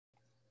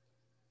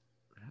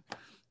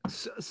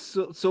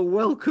So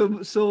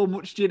welcome so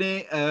much,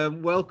 Ginny.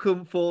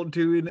 Welcome for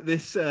doing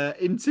this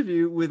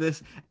interview with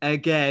us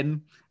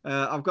again.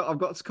 I've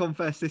got to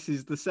confess, this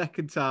is the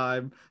second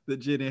time that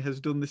Ginny has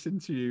done this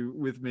interview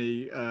with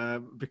me,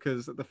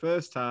 because the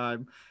first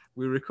time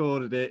we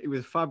recorded it, it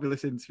was a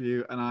fabulous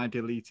interview, and I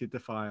deleted the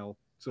file.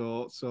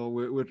 So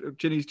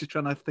Ginny's just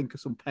trying to think of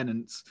some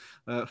penance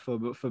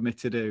for me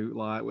to do.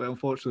 Like, well,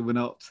 unfortunately, we're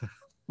not.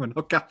 We're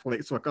not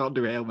Catholic, so I can't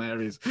do Hail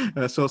Marys.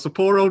 So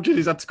poor old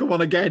Ginny's had to come on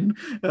again,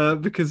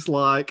 because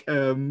cause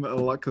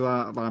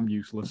I'm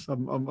useless.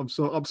 I'm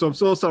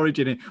so sorry,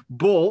 Ginny.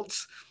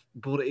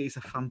 But it is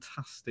a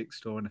fantastic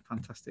story and a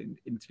fantastic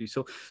interview.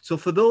 So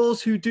for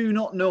those who do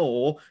not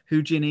know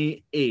who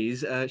Ginny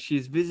is, she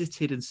has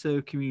visited and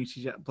served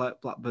communities at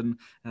Blackburn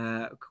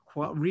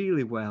quite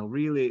really well,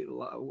 really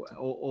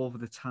over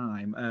the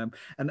time.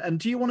 And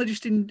do you want to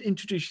just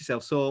introduce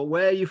yourself? So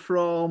where are you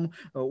from?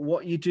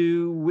 What you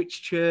do?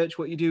 Which church?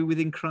 What you do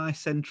within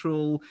Christ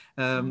Central?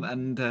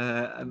 And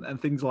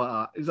things like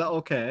that. Is that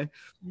okay?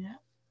 Yeah,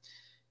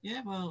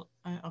 yeah. Well,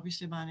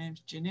 obviously, my name's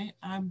Ginny.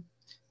 I'm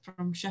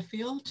from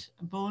Sheffield.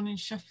 Born in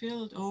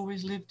Sheffield,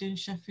 always lived in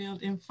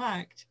Sheffield. In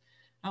fact,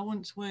 I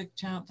once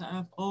worked out that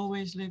I've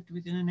always lived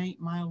within an 8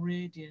 mile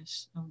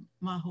radius of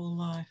my whole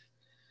life.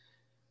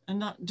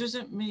 And that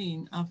doesn't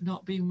mean I've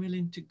not been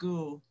willing to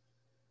go.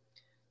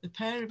 The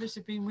pair of us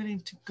have been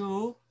willing to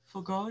go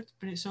for God,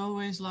 but it's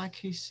always like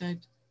He said,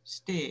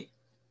 stay.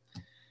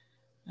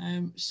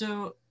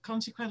 So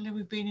consequently,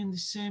 we've been in the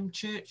same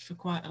church for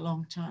quite a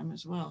long time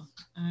as well.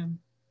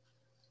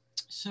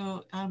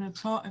 So I'm a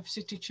part of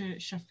City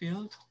Church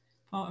Sheffield,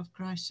 part of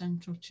Christ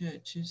Central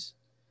Churches,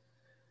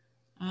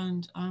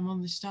 and I'm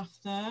on the staff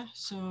there.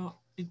 So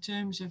in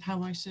terms of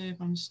how I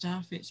serve on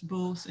staff, it's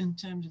both in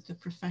terms of the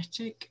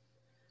prophetic,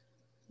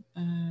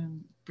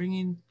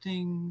 bringing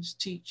things,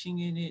 teaching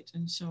in it,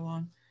 and so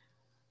on,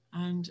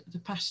 and the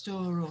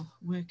pastoral,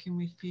 working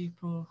with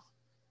people,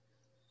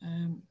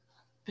 um,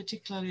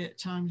 particularly at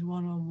times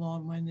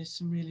one-on-one when there's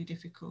some really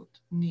difficult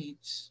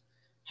needs.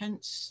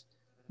 Hence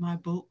my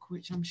book,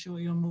 which I'm sure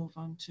you'll move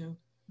on to.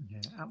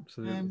 Yeah,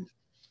 absolutely. Um,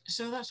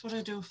 so that's what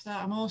I do for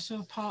that. I'm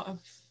also part of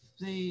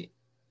the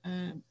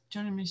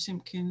Jeremy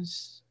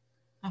Simpkins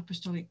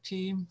apostolic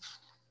team,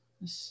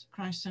 this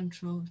Christ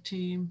Central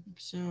team.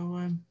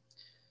 So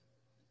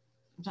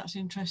that's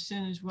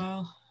interesting as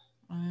well.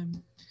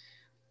 Um,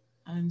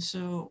 and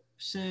so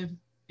serve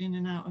in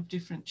and out of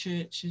different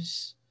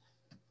churches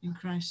in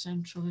Christ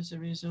Central as a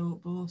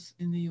result, both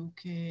in the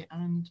UK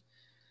and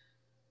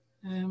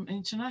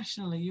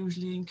internationally,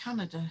 usually in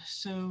Canada.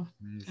 So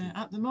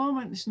at the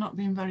moment, it's not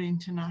been very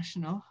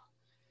international,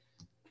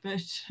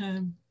 but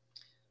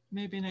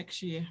maybe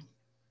next year.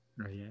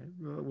 Oh, yeah,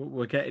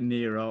 we're getting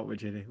nearer, aren't we,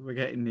 Ginny? We're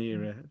getting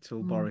nearer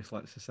till Mm. Boris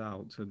lets us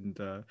out, and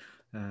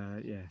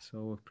yeah,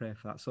 so we'll pray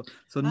for that. So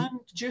And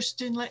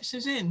Justin lets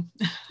us in.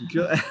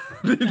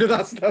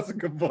 that's a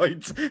good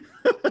point.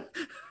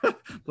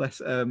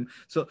 Bless.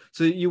 So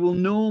you will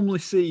normally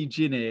see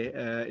Ginny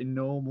in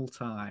normal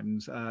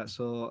times.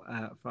 For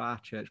our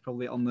church,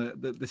 probably on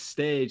the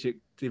stage at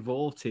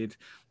devoted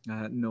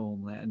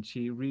normally, and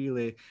she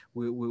really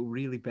will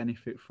really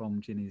benefit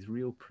from Ginny's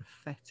real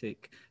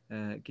prophetic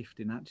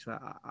gifting. Actually,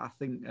 I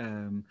think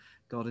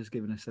God has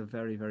given us a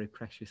very, very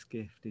precious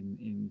gift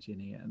in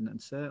Ginny,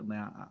 and certainly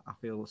I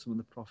feel some of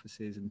the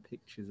prophecies and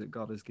pictures that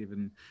God has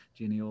given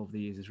Ginny over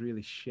the years has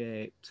really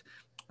shaped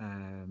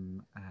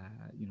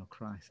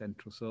Christ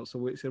Central.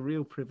 So it's a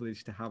real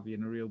privilege to have you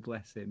and a real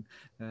blessing,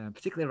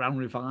 particularly around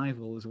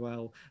revival as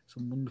well.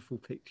 Some wonderful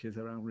pictures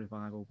around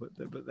revival,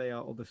 but they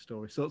are other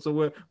stories.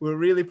 So we're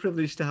really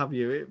privileged to have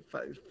you.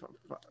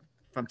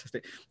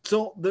 Fantastic.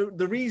 So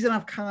the reason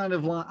I've kind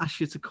of like asked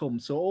you to come,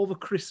 so over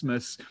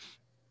Christmas,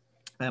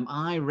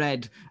 I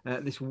read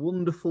this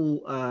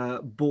wonderful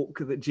book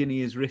that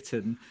Ginny has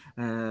written,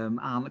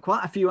 and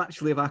quite a few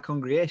actually of our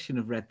congregation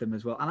have read them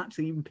as well, and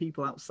actually even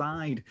people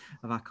outside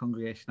of our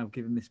congregation I've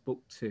given this book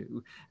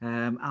to,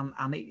 and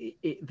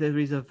there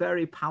is a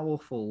very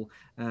powerful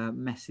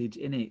message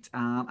in it,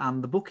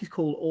 and the book is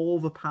called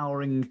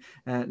Overpowering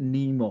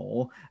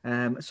Nemo.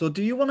 So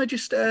do you want to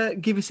just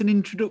give us an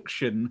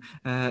introduction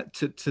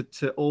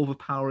to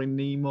Overpowering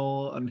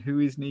Nemo, and who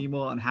is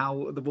Nemo, and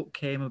how the book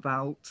came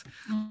about?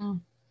 Mm,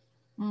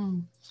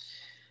 mm.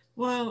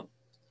 Well,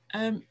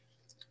 um,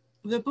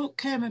 the book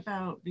came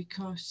about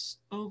because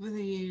over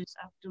the years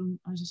I've done,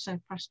 as I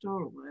said,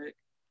 pastoral work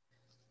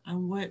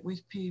and worked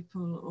with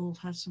people who've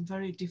had some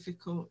very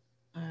difficult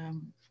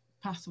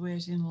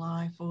pathways in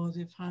life, or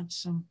they've had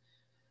some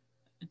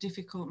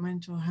difficult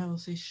mental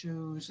health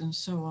issues and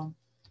so on.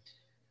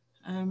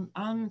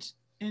 And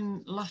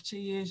in latter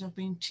years, I've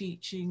been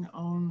teaching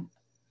on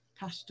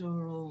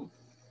pastoral,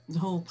 the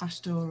whole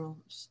pastoral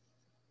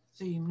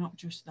theme, not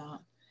just that.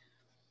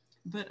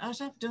 But as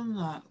I've done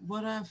that,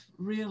 what I've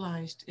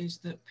realized is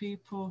that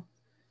people,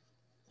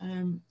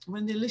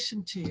 when they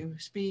listen to you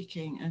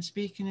speaking and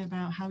speaking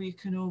about how you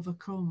can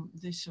overcome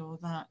this or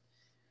that,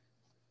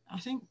 I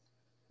think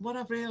what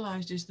I've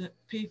realized is that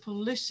people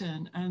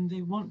listen and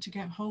they want to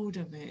get hold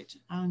of it,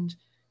 and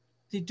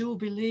they do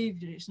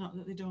believe you. It's not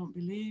that they don't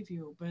believe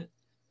you, but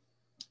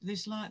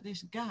there's like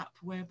this gap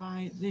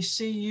whereby they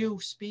see you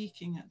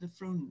speaking at the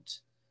front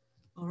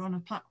or on a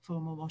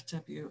platform or what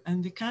have you,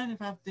 and they kind of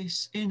have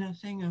this inner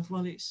thing of,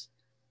 well,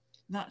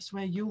 that's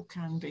where you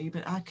can be,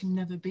 but I can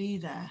never be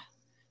there.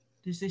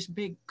 There's this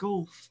big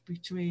gulf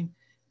between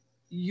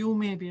you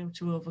may be able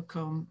to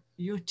overcome,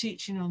 you're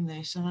teaching on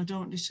this, and I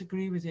don't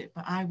disagree with it,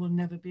 but I will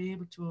never be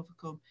able to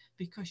overcome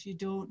because you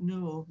don't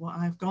know what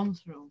I've gone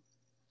through.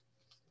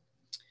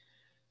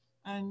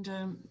 And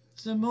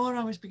the more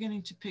I was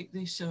beginning to pick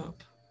this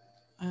up,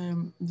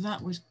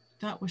 that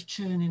was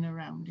churning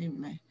around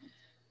in me.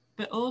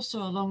 But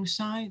also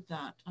alongside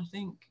that, I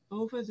think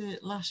over the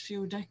last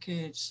few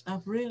decades,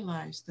 I've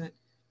realised that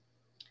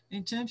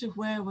in terms of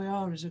where we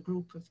are as a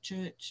group of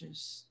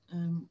churches,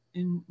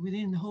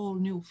 within the whole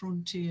New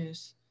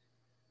Frontiers,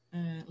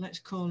 let's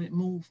call it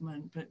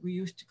movement, but we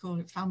used to call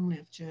it family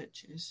of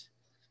churches.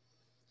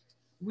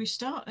 We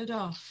started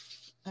off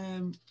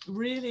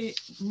really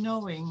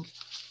knowing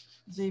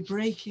the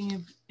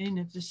breaking in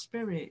of the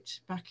spirit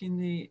back in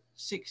the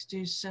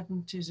 60s,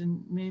 70s,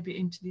 and maybe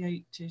into the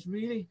 80s,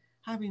 really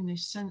having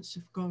this sense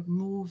of God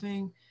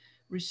moving,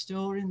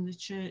 restoring the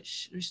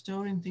church,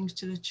 restoring things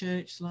to the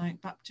church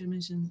like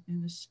baptism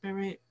in the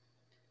spirit,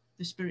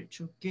 the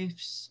spiritual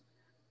gifts,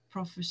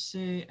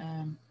 prophecy,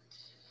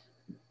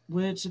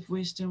 words of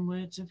wisdom,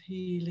 words of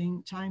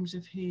healing, times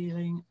of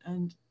healing,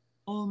 and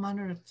all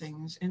manner of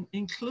things,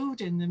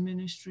 including the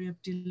ministry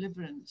of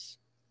deliverance.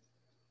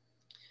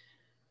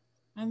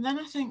 And then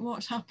I think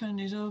what's happened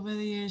is over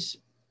the years,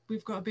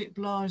 we've got a bit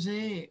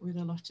blasé with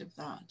a lot of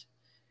that.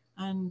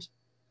 And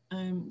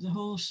the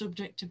whole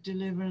subject of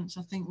deliverance,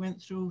 I think, went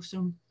through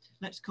some,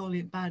 let's call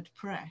it bad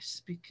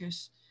press,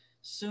 because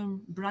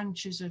some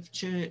branches of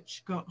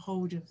church got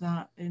hold of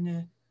that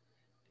in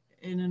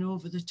an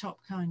over-the-top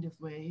kind of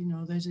way. You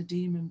know, there's a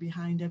demon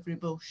behind every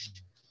bush,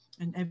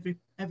 and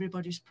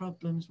everybody's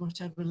problems,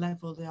 whatever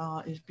level they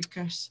are, is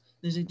because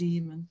there's a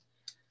demon.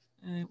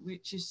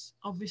 Which is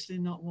obviously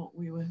not what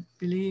we were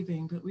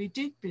believing, but we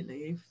did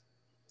believe,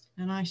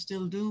 and I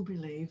still do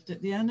believe,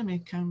 that the enemy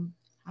can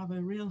have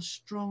a real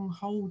strong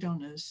hold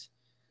on us,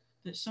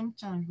 that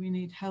sometimes we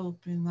need help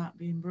in that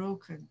being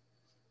broken.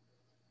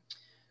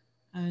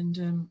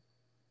 And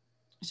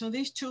so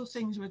these two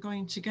things were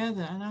going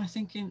together, and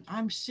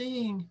I'm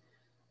seeing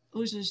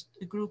us as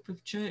a group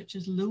of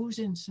churches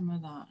losing some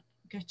of that,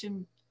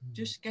 getting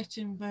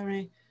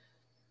very,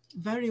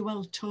 very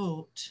well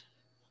taught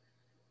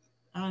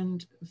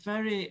and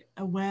very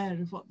aware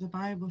of what the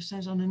Bible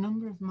says on a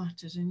number of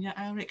matters, and yet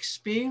our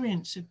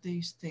experience of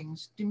these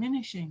things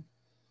diminishing.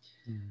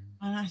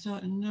 And I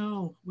thought,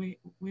 no, we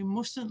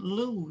mustn't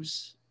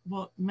lose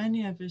what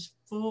many of us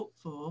fought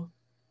for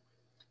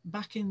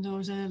back in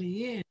those early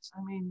years.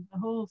 I mean, the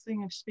whole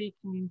thing of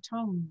speaking in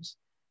tongues,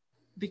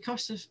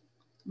 because of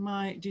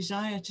my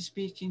desire to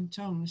speak in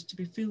tongues, to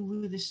be filled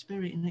with the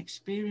Spirit and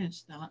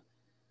experience that,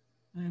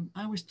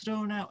 I was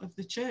thrown out of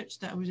the church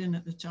that I was in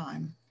at the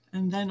time,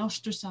 and then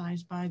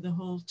ostracized by the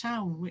whole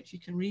town, which you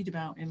can read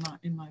about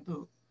in my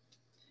book.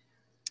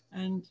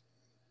 And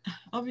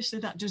obviously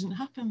that doesn't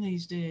happen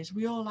these days.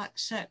 We all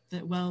accept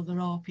that, well, there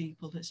are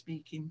people that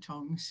speak in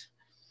tongues.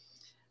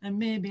 And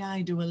maybe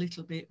I do a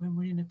little bit when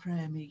we're in a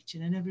prayer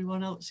meeting and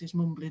everyone else is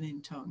mumbling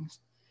in tongues.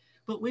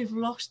 But we've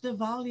lost the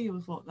value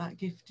of what that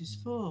gift is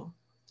for.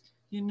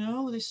 You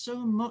know, there's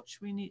so much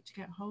we need to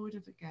get hold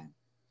of again.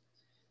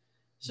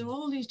 So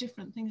all these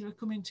different things were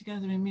coming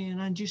together in me,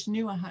 and I just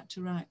knew I had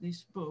to write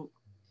this book,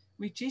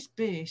 which is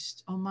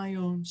based on my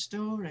own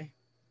story.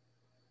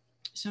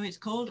 So it's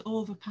called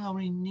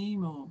Overpowering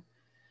Nemo.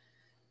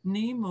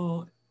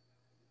 Nemo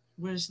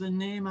was the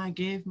name I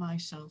gave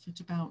myself at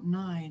about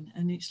 9,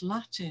 and it's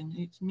Latin.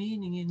 Its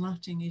meaning in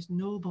Latin is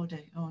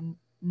nobody or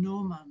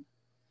no man.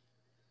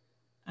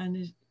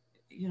 And,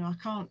 you know, I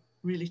can't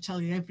really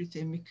tell you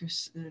everything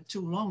because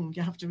too long,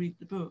 you have to read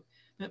the book.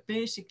 But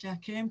basically, I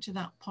came to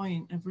that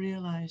point of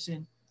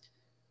realizing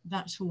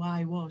that's who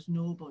I was,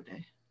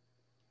 nobody.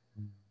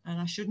 And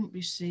I shouldn't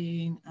be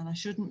seen, and I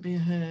shouldn't be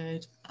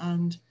heard,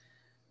 and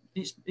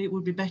it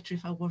would be better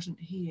if I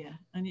wasn't here.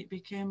 And it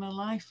became a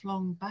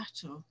lifelong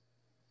battle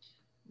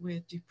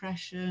with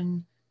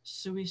depression,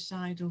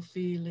 suicidal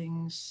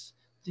feelings,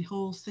 the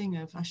whole thing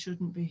of I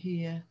shouldn't be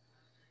here.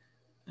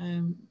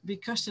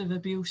 Because of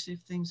abusive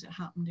things that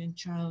happened in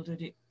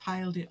childhood, it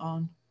piled it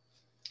on.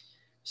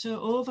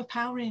 So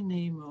Overpowering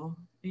Nemo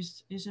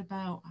is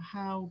about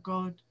how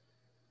God,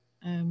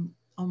 on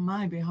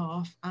my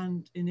behalf,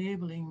 and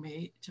enabling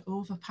me to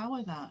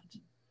overpower that,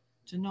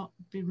 to not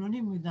be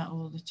running with that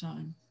all the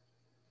time.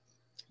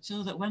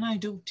 So that when I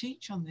do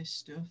teach on this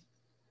stuff,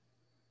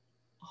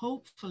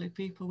 hopefully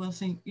people will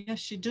think, yes,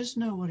 she does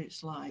know what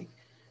it's like.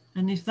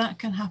 And if that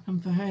can happen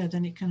for her,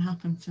 then it can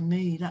happen for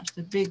me. That's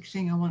the big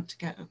thing I want to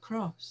get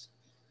across.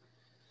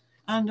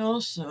 And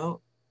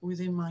also,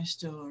 within my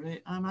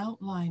story, I'm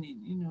outlining,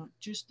 you know,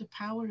 just the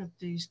power of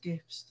these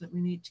gifts that we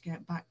need to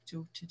get back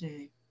to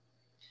today.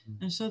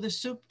 And so the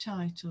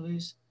subtitle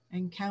is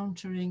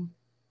Encountering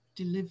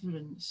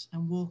Deliverance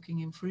and Walking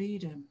in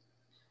Freedom.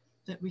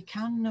 that we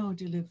can know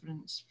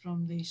deliverance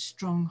from these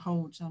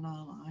strongholds on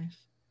our life,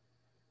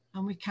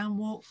 and we can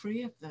walk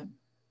free of them.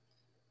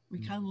 We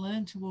can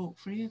learn to walk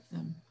free of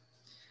them,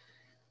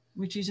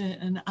 which is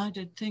an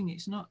added thing.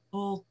 It's not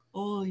all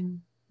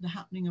in the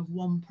happening of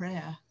one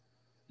prayer.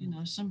 You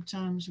know,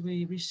 sometimes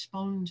we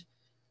respond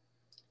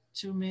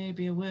to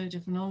maybe a word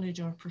of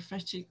knowledge or a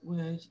prophetic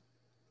word,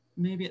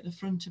 maybe at the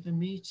front of a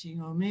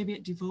meeting, or maybe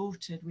at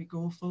devoted, we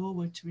go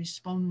forward to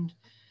respond,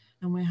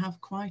 and we have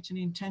quite an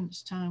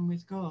intense time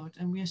with God,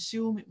 and we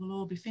assume it will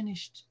all be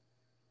finished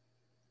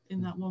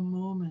in that one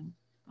moment.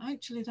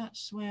 Actually,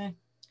 that's where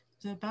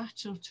the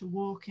battle to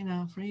walk in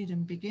our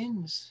freedom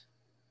begins.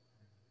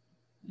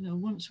 You know,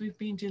 once we've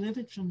been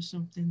delivered from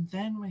something,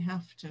 then we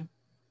have to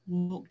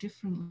walk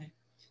differently.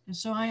 And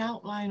so I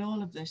outline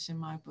all of this in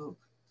my book.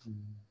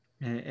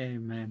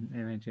 Amen.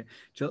 Amen.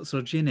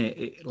 So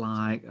Ginny,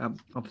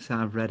 obviously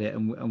I've read it,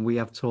 and we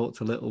have talked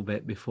a little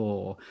bit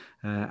before,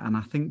 and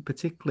I think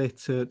particularly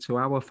to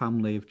our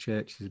family of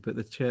churches, but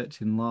the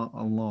church in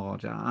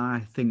large,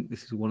 I think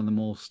this is one of the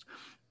most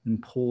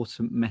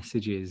important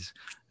messages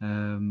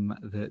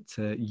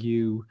that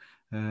you.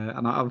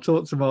 And I've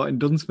talked to Martin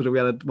Dunsford. We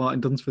had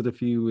Martin Dunsford a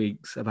few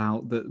weeks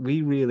about that.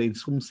 We really, in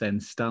some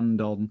sense, stand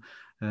on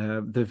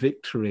the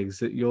victories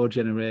that your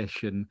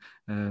generation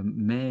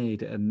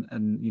made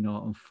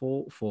and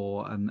fought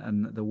for,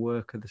 and the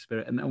work of the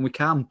Spirit. And we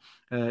can,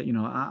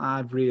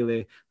 I've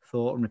really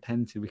thought and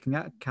repented. We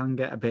can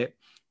get a bit.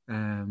 We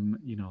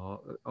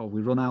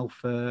run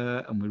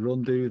alpha and we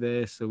run do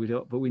this, so we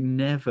don't, but we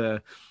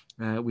never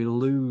we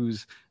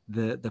lose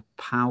the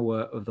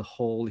power of the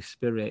Holy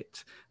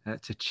Spirit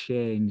to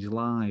change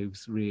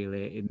lives,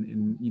 really.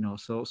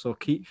 So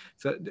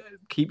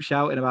keep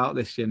shouting about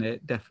this, Ginny.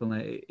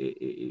 Definitely,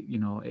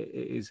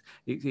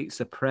 it's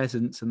the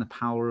presence and the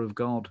power of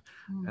God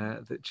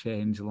that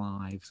change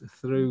lives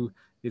through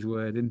His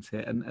word, isn't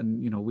it?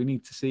 And we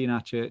need to see in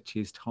our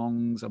churches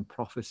tongues and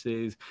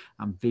prophecies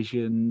and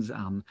visions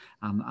and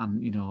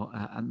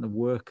the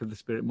work of the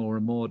Spirit more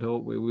and more,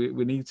 don't we?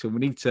 We need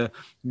to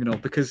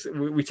because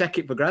we take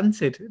it for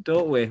granted,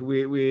 don't we?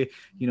 We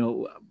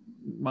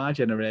my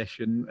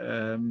generation,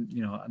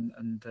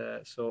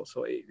 so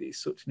it's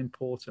such an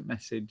important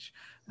message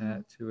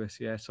to us.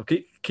 Yeah. So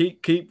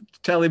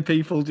keep telling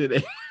people,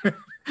 Ginny.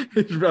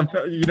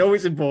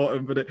 It's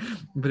important, but it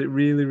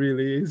really,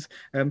 really is.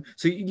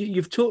 So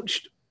you've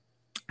touched,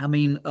 I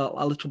mean,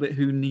 a little bit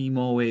who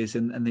Nemo is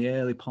and the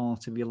early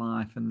part of your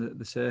life and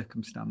the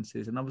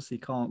circumstances, and obviously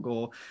you can't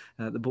go.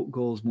 The book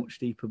goes much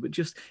deeper, but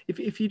just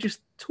if you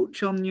just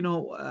touch on,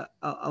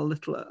 a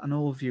little an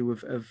overview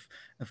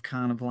of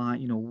kind of like,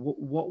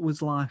 what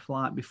was life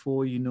like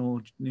before you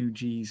knew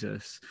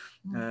Jesus,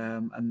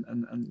 and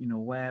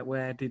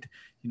where did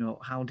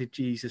how did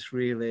Jesus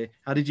really?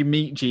 How did you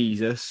meet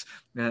Jesus,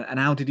 and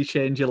how did he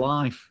change your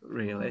life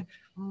really?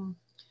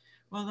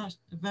 Well, that's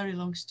a very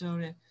long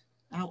story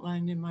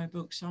outlined in my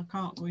book, so I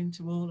can't go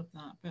into all of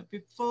that. But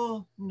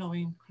before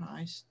knowing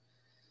Christ,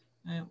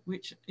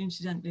 which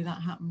incidentally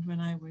that happened when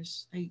I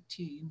was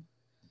 18,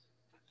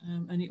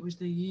 and it was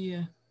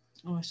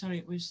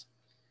it was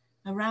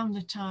around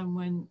the time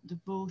when the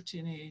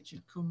voting age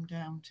had come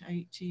down to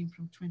 18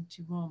 from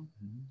 21.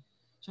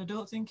 So I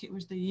don't think it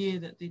was the year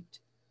that they'd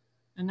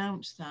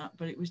announced that,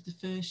 but it was the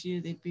first year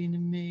there'd been a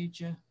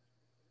major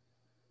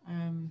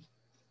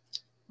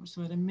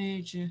a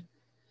major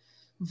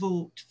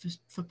vote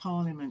for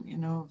Parliament.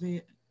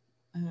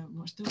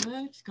 What's the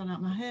word? It's gone out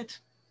of my head.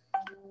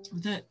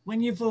 That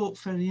when you vote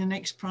for your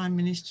next Prime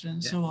Minister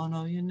and so on,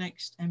 or your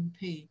next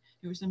MP,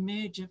 it was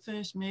the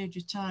first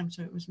major time.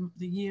 So it was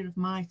the year of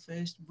my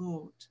first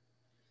vote.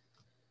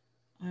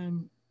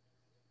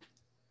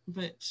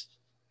 But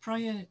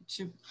prior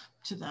to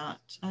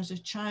that, as a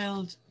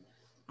child,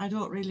 I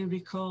don't really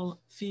recall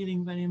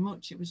feeling very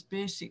much. It was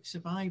basic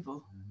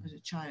survival as a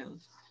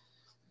child,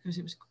 because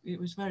it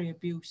was very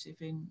abusive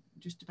in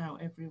just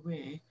about every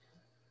way.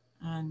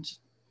 And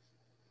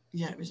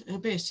it was a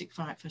basic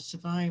fight for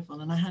survival.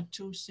 And I had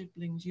two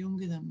siblings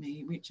younger than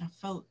me, which I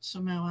felt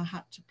somehow I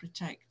had to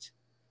protect.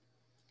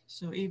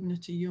 So even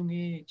at a young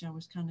age, I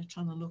was kind of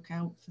trying to look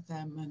out for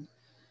them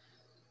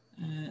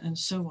and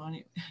so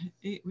on.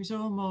 It was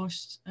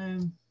almost,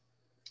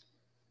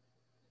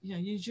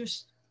 you're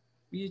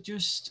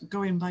just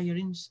going by your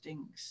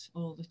instincts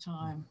all the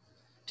time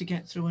to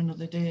get through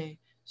another day.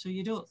 So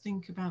you don't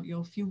think about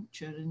your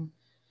future and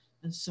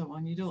so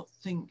on. You don't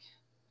think,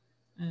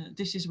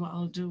 this is what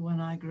I'll do when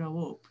I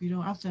grow up. You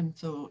don't have them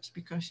thoughts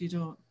because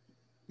you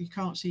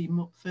can't see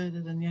much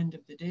further than the end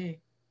of the day.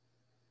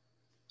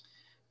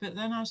 But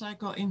then as I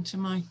got into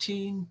my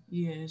teen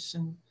years,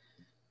 and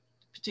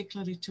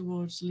particularly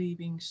towards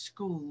leaving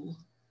school,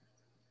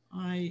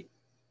 I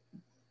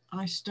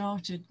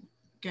started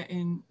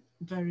getting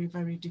very,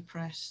 very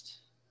depressed.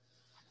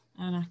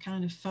 And I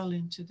kind of fell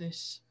into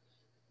this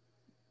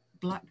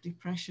black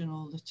depression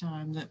all the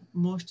time, that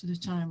most of the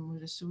time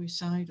was a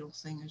suicidal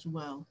thing as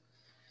well.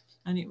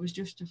 And it was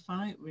just a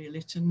fight,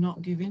 really, to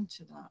not give in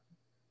to that.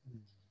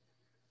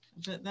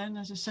 But then,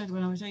 as I said,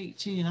 when I was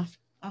 18,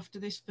 after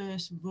this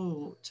first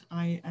vote,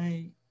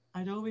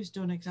 I'd always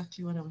done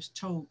exactly what I was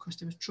told, because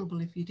there was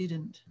trouble if you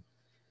didn't.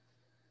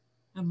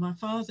 And my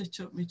father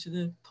took me to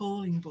the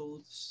polling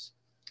booths,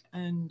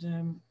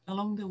 and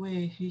along the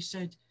way he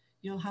said,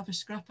 you'll have a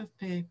scrap of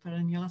paper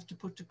and you'll have to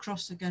put a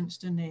cross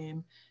against a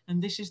name,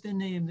 and this is the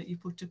name that you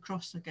put a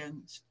cross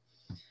against.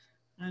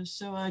 And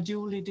so I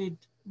duly did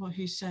what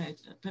he said.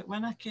 But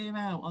when I came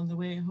out on the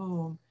way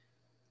home,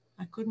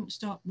 I couldn't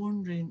stop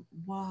wondering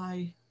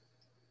why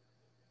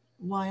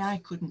I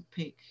couldn't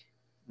pick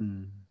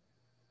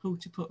who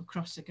to put a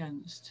cross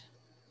against.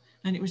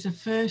 And it was the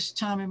first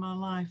time in my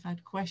life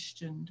I'd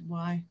questioned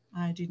why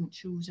I didn't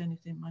choose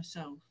anything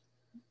myself,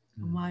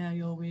 and why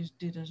I always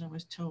did as I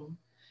was told.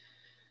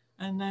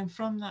 And then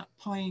from that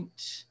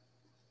point,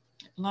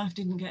 life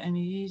didn't get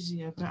any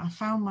easier, but I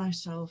found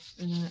myself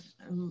in a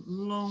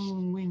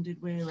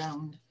long-winded way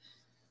around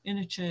in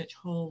a church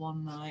hall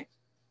one night.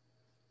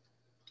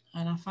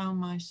 And I found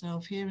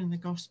myself hearing the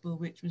gospel,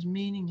 which was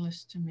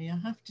meaningless to me. I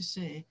have to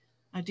say,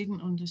 I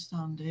didn't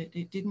understand it.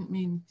 It didn't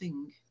mean a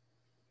thing.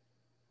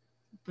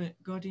 But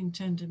God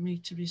intended me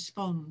to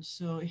respond.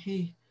 So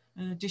he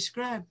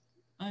described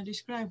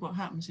what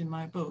happens in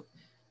my book.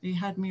 He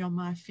had me on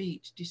my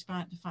feet,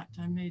 despite the fact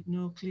I made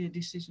no clear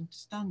decision to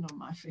stand on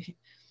my feet,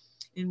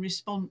 in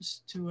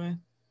response to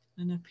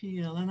an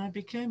appeal. And I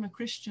became a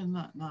Christian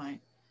that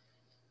night.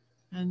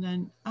 And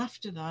then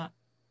after that,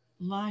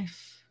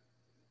 life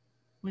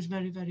was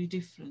very, very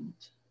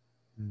different.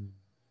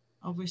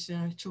 Obviously,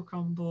 I took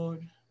on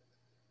board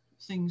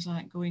things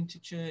like going to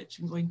church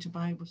and going to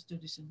Bible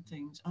studies and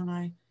things. And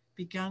I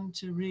began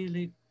to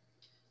really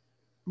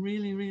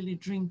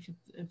drink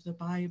of the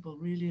Bible,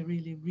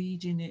 really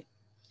reading it.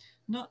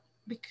 Not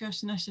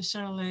because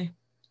necessarily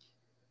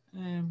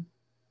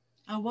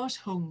I was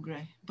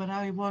hungry, but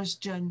I was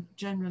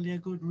generally a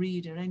good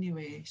reader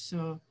anyway.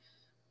 So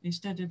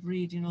instead of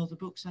reading all the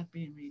books I'd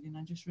been reading,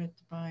 I just read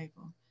the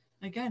Bible.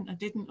 Again, I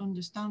didn't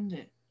understand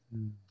it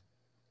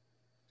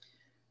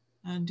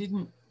and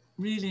didn't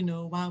really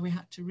know why we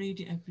had to read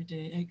it every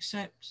day,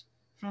 except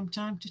from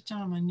time to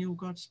time I knew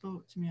God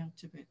spoke to me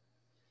out of it.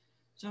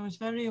 So I was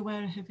very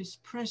aware of his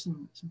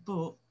presence,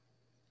 but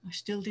I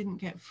still didn't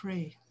get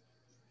free.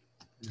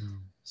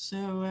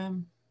 So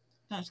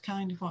that's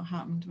kind of what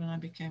happened when I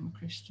became a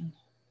Christian.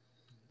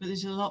 But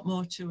there's a lot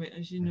more to it,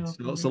 as you know.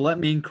 So let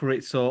me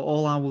encourage. So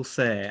all I will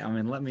say, I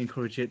mean, let me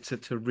encourage you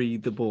to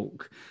read the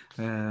book.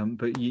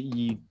 But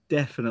you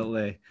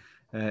definitely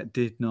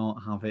did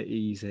not have it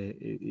easy.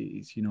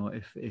 It's, you know,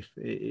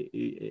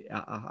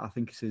 I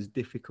think it's as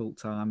difficult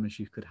time as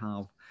you could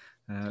have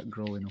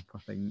growing up. I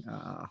think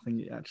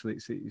actually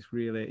it's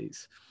really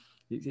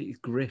it's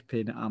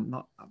gripping. I'm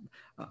not.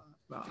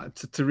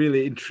 To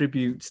really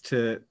attribute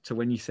to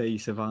when you say you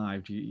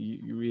survived,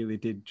 you really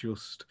did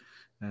just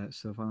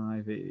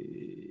survive.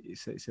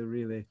 It's a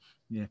really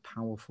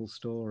powerful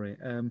story.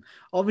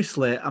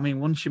 Obviously, I mean,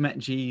 once you met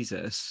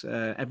Jesus,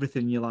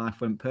 everything in your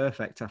life went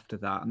perfect after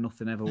that, and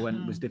nothing ever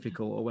was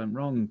difficult or went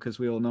wrong, because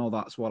we all know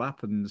that's what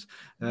happens.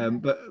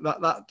 But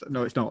that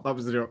no, it's not. That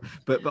was the joke.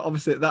 But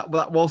obviously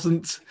that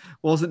wasn't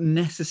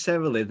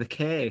necessarily the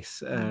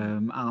case.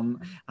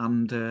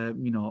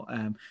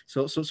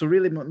 So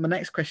really, my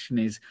next question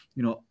is,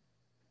 you know,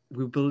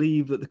 we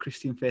believe that the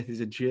Christian faith is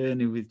a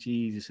journey with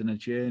Jesus and a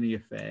journey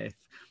of faith,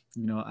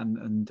 you know,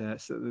 and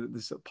so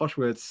the posh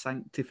word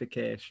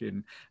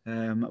sanctification.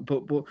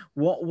 But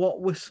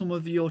what were some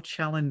of your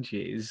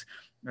challenges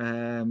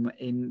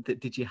that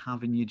did you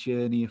have in your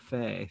journey of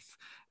faith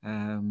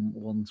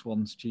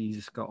once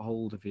Jesus got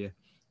hold of you?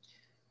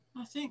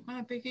 I think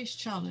my biggest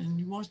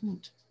challenge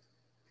wasn't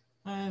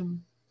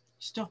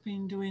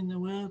stopping doing the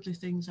worldly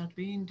things I'd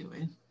been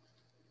doing,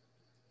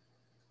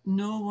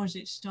 nor was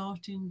it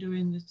starting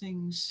doing the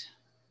things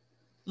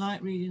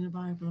like reading the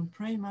Bible and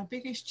praying. My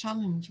biggest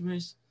challenge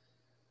was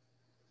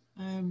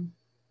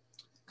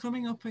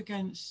coming up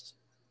against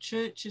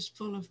churches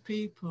full of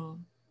people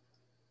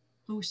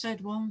who said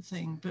one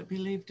thing but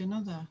believed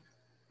another.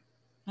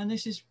 And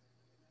this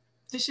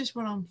is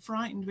what I'm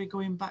frightened we're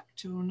going back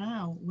to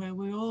now, where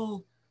we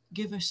all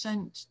give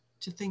assent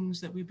to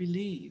things that we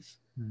believe.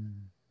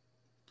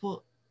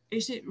 But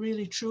is it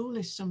really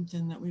truly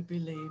something that we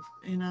believe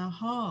in our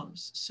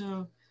hearts?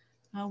 So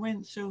I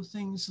went through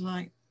things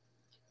like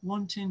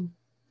wanting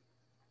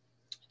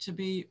to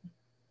be,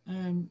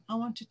 I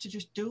wanted to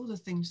just do the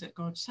things that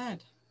God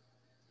said.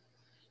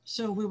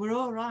 So we were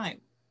all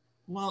right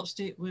whilst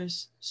it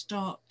was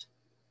start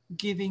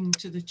giving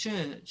to the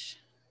church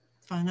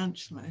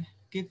financially,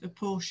 give a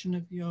portion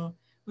of your,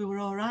 we were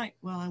all right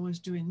while I was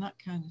doing that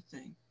kind of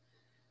thing.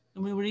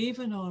 And we were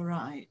even all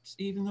right,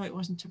 even though it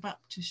wasn't a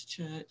Baptist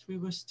church, we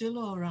were still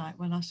all right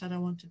when I said I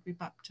wanted to be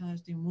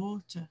baptized in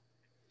water,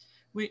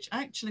 which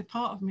actually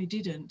part of me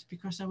didn't,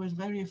 because I was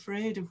very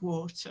afraid of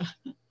water.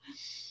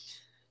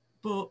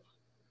 But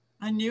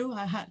I knew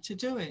I had to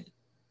do it.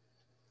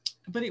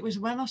 But it was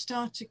when I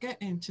started to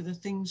get into the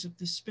things of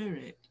the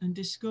Spirit and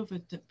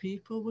discovered that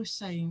people were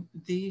saying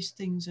these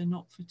things are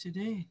not for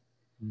today.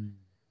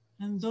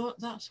 And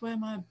that's where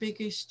my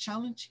biggest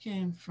challenge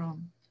came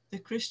from. the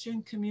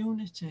Christian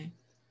community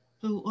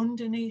who,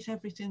 underneath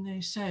everything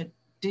they said,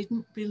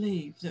 didn't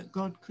believe that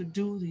God could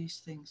do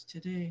these things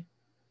today.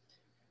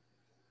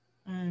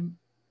 And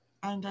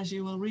as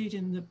you will read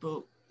in the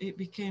book, it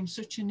became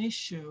such an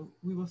issue,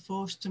 we were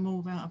forced to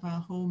move out of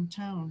our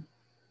hometown.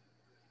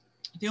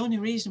 The only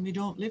reason we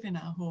don't live in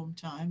our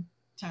hometown,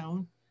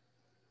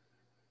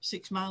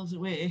 6 miles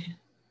away,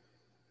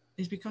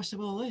 is because of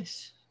all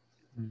this.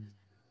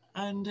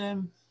 And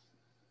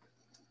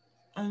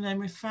then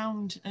we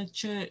found a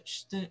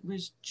church that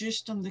was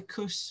just on the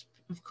cusp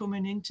of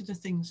coming into the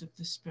things of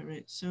the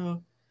Spirit.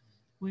 So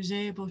was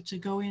able to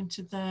go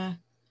into there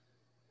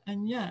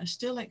and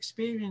still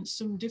experience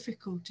some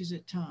difficulties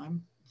at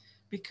time,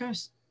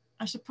 because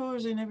I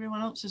suppose in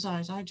everyone else's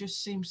eyes, I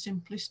just seem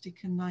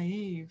simplistic and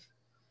naive.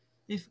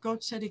 If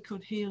God said he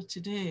could heal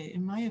today,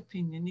 in my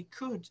opinion, he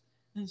could.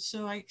 And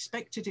so I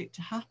expected it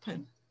to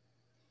happen.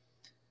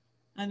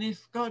 And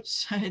if God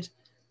said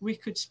we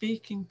could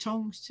speak in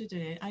tongues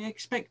today, I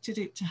expected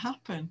it to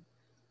happen.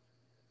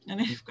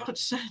 And if God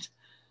said,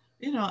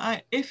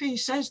 if he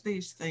says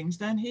these things,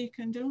 then he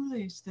can do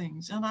these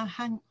things. And I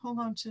hung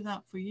on to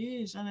that for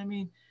years. And I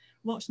mean,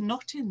 what's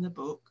not in the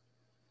book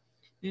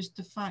is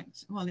the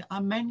fact, I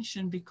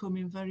mentioned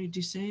becoming very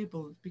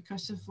disabled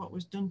because of what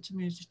was done to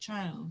me as a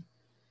child.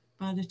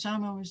 By the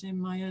time I was in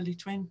my early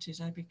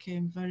 20s, I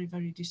became very,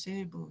 very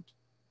disabled.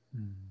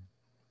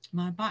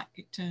 My back,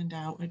 it turned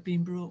out, had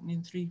been broken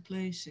in 3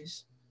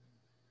 places.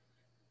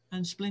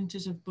 And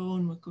splinters of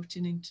bone were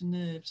cutting into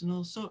nerves and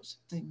all sorts of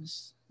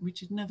things, which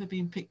had never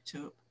been picked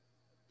up.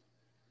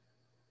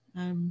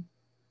 And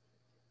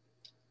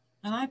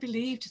I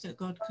believed that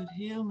God could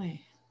heal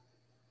me.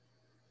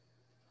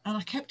 And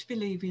I kept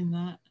believing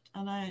that,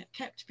 and I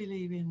kept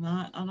believing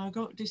that, and I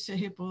got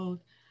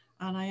disabled,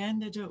 and I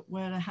ended up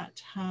where I had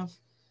to have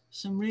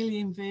some really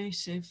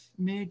invasive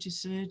major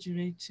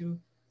surgery to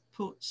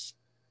put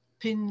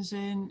pins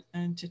in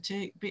and to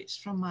take bits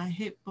from my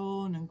hip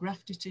bone and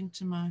graft it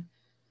into my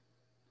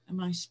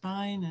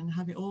spine and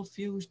have it all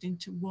fused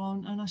into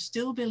one. And I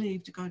still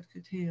believed God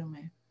could heal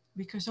me,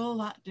 because all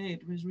that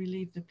did was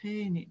relieve the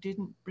pain. It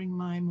didn't bring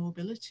my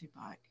mobility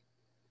back.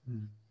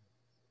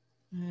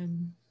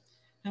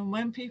 And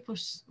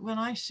when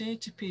I say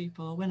to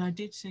people, when I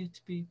did say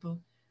to people,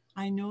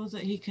 I know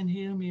that he can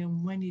heal me,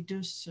 and when he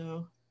does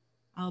so,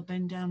 I'll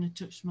bend down and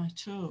touch my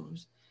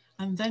toes.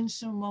 And then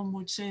someone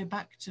would say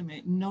back to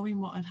me, knowing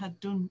what I had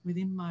done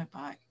within my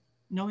back,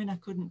 knowing I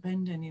couldn't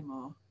bend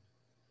anymore,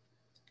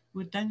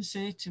 would then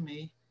say to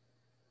me,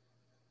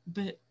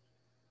 but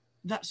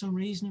that's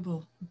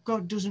unreasonable.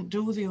 God doesn't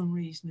do the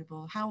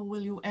unreasonable. How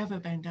will you ever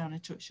bend down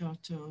and touch your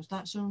toes?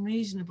 That's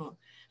unreasonable.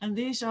 And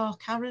these are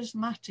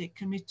charismatic,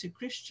 committed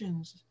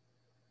Christians.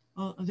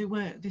 Or they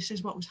were. This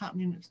is what was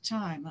happening at the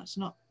time. That's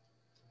not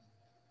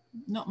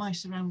my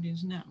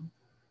surroundings now.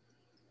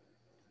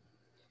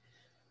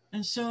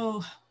 And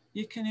so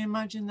you can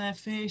imagine their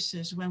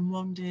faces when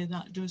one day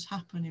that does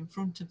happen in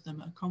front of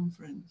them at a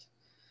conference.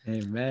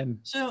 Amen.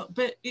 So,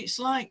 but it's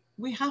like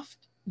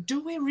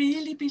do we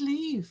really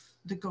believe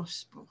the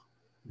gospel?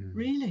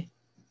 Really?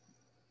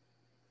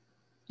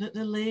 That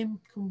the lame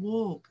can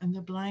walk and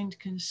the blind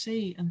can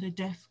see and the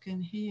deaf can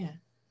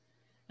hear,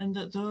 and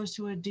that those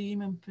who are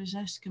demon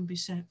possessed can be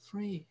set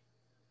free.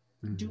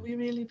 Do we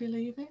really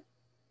believe it?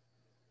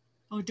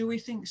 Or do we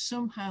think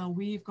somehow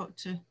we've got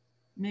to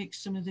make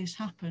some of this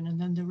happen and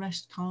then the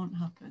rest can't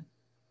happen?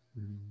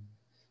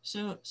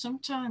 So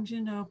sometimes,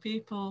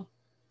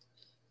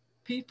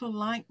 people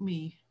like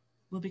me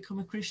will become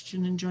a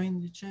Christian and join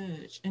the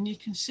church, and you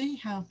can see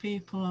how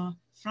people are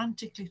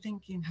frantically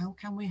thinking, how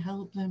can we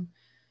help them?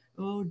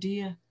 Oh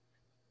dear,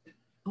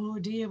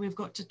 we've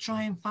got to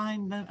try and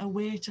find a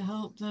way to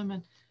help them.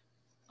 And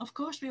of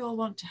course we all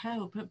want to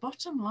help, but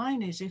bottom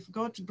line is, if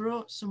God's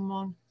brought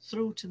someone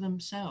through to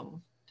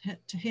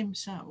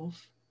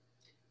himself,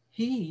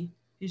 he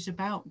is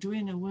about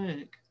doing a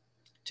work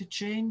to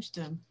change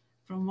them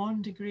from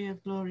one degree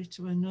of glory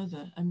to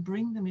another and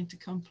bring them into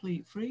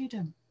complete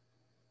freedom.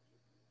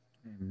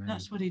 Amen.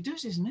 That's what he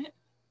does, isn't it?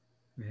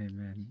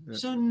 Amen.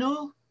 So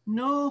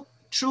no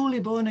truly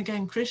born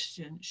again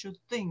Christian should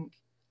think,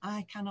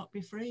 I cannot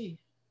be free.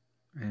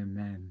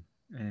 Amen.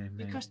 Amen.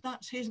 Because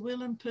that's his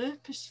will and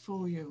purpose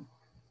for you.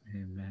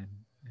 Amen.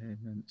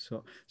 Amen.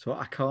 So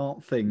I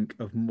can't think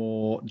of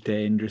more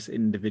dangerous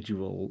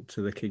individual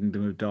to the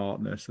kingdom of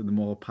darkness and the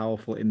more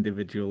powerful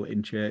individual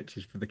in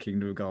churches for the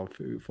kingdom of God,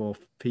 for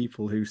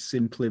people who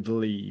simply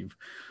believe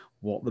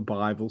what the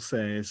Bible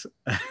says.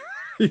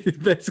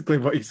 Basically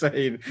what you're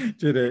saying,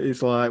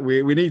 it's like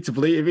we need to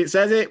believe. If it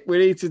says it, we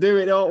need to do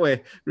it, don't we?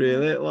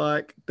 Really?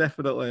 Like,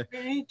 definitely.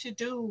 We need to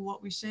do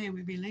what we say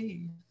we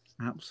believe.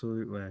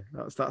 Absolutely.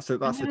 That's it.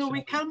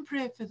 We can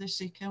pray for the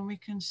sick, and we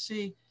can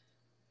see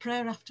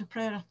prayer after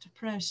prayer after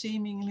prayer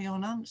seemingly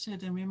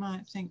unanswered, and we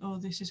might think, oh,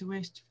 this is a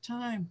waste of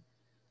time.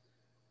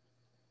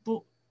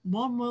 But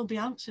one will be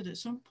answered at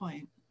some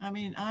point. I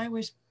mean,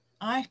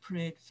 I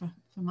prayed for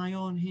my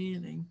own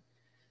healing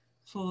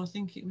for, I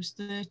think it was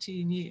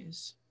 13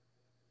 years.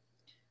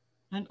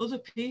 And other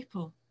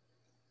people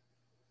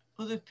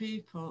other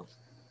people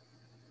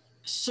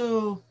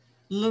so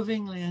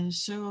lovingly and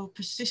so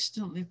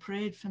persistently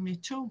prayed for me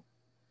too.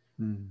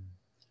 Mm.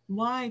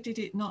 Why did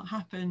it not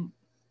happen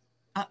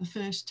at the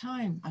first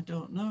time? I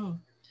don't know.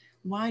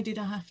 Why did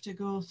I have to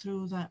go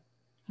through that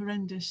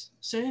horrendous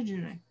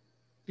surgery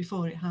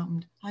before it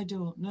happened? I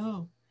don't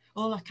know.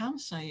 All I can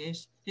say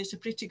is it's a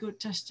pretty good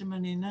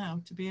testimony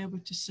now to be able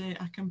to say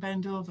I can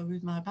bend over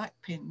with my back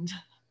pinned.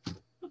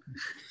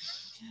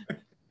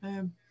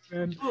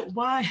 But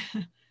why?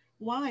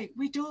 Why?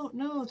 We don't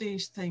know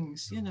these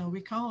things. You know,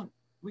 we can't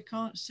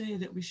say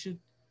that we should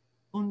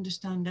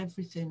understand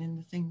everything in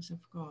the things of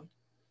God,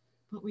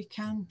 but we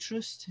can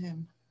trust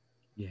him.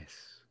 Yes.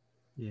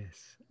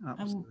 Yes. And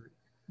Absolutely.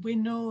 we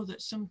know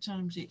that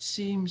sometimes it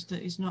seems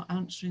that he's not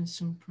answering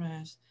some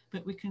prayers,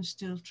 but we can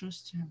still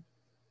trust him.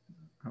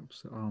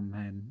 Absolutely.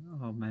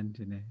 Amen,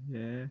 Ginny.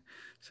 Yeah.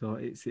 So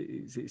it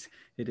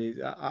is.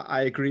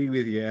 I agree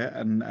with you,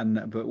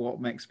 and but what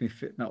makes me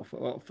fit not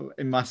for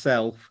in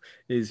myself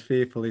is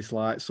fearful. Is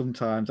like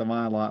sometimes am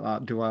I like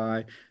that? Do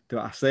I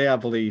say I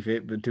believe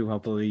it, but do I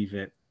believe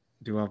it?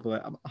 Do I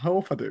believe? I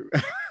hope I do,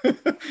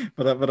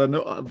 but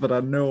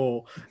I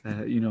know,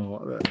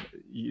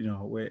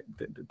 wait,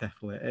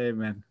 definitely,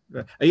 amen.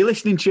 Are you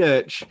listening,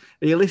 church?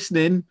 Are you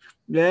listening?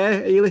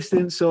 Yeah, are you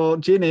listening? So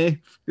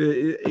Ginny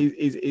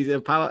is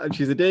a power.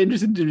 She's a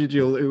dangerous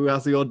individual who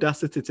has the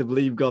audacity to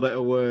believe God at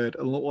a word,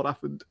 and look what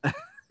happened.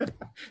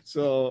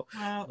 So,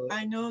 Well,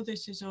 I know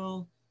this is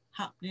all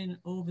happening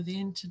over the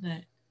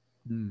internet,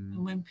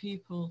 and when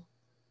people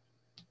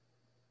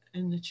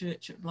in the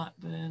church at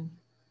Blackburn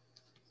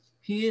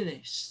hear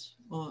this,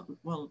 or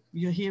well,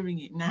 you're hearing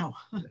it now.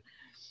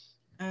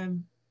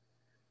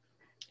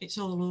 It's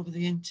all over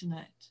the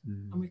internet,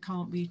 and we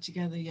can't be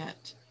together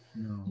yet.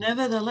 No.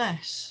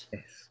 Nevertheless,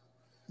 Yes.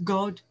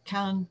 God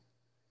can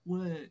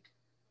work.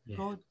 Yeah.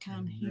 God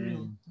can Amen.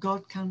 heal.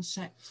 God can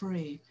set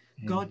free.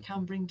 Amen. God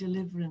can bring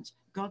deliverance.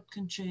 God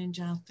can change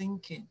our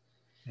thinking.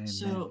 Amen.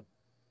 So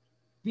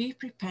be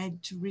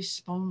prepared to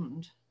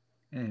respond.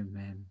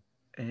 Amen.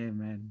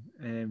 Amen.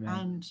 Amen.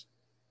 And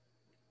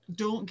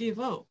don't give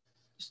up.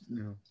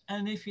 No.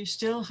 And if you're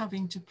still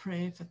having to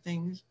pray for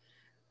things,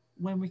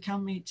 when we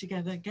can meet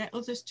together, get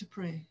others to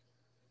pray.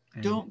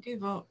 Amen. Don't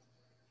give up.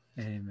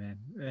 Amen.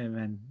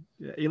 Amen.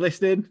 Are you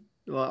listening?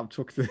 Well, I'm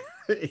talking to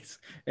it's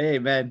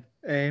amen.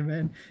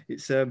 Amen.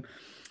 It's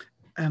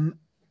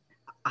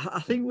I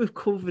think we've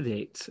covered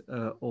it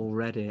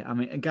already. I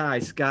mean,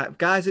 guys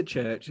at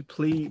church,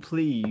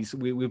 please,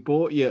 we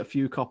bought you a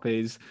few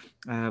copies.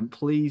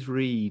 Please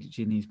read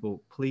Ginny's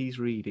book. Please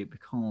read it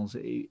because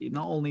it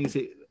not only is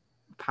it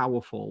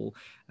powerful,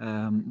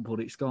 but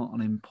it's got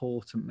an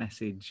important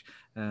message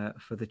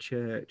for the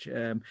church.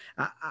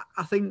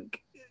 I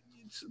think.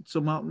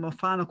 So my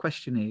final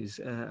question is,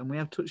 and we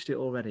have touched it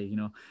already.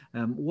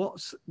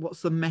 What's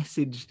the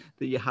message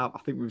that you have? I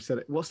think we've said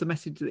it. What's the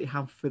message that you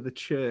have for the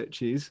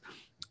churches?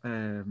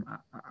 I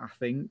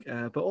think,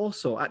 but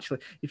also actually,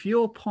 if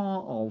you're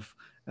part of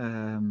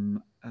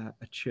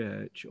a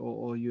church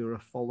or you're a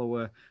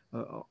follower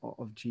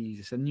of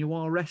Jesus and you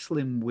are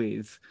wrestling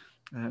with,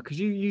 because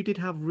you did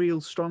have real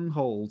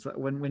strongholds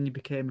when you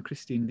became a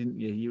Christian, didn't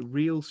you? You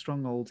real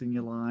strongholds in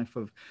your life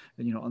of,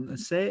 and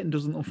Satan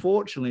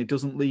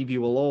doesn't leave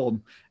you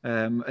alone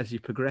as you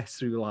progress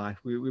through life.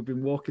 We've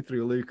been walking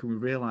through Luke and we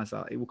realise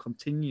that it will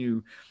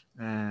continue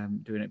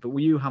doing it, but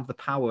will you have the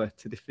power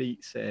to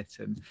defeat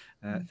Satan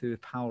through the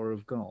power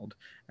of God?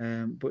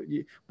 But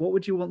what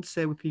would you want to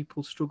say with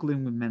people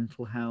struggling with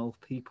mental health,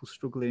 people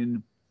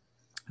struggling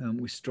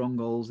with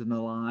strongholds in their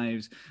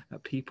lives,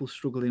 people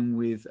struggling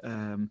with,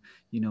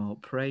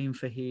 praying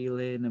for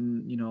healing,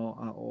 and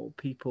or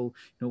people,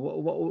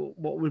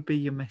 what would be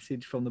your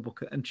message from the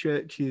book and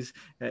churches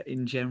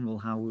in general?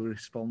 How we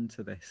respond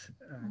to this?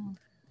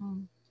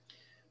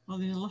 Well,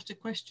 there's a lot of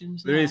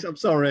questions There there. is. I'm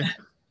sorry.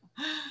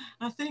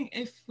 I think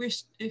if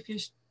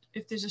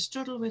there's a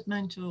struggle with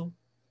mental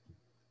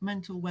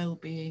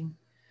well-being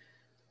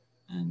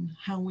and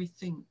how we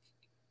think,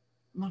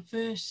 my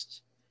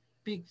first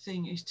big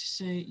thing is to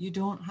say you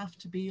don't have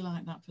to be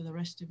like that for the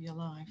rest of your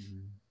life.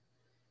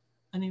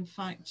 And in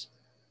fact,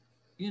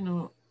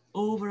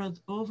 over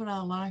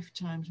our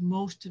lifetimes,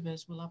 most of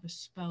us will have a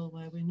spell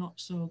where we're not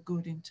so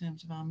good in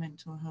terms of our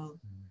mental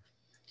health.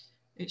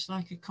 It's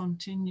like a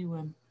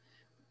continuum,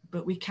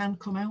 but we can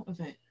come out of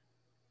it.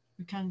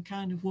 We can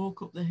kind of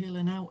walk up the hill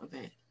and out of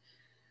it.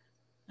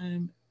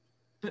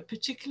 But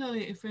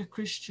particularly if we're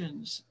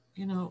Christians,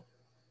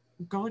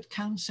 God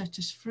can set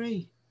us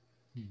free.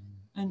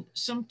 And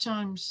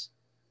sometimes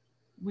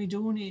we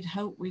do need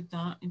help with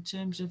that in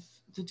terms of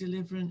the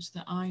deliverance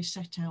that I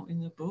set out in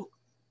the book,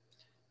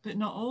 but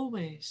not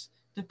always.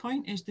 The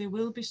point is there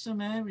will be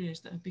some areas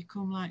that have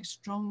become like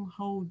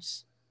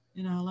strongholds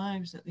in our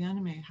lives that the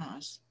enemy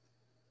has.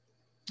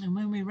 And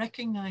when we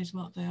recognize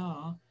what they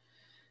are,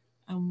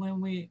 and when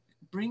we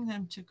bring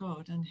them to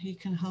God and he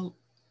can help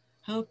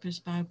us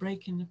by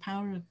breaking the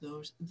power of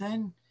those,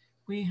 then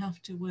we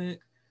have to work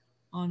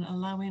on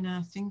allowing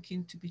our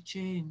thinking to be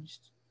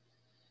changed.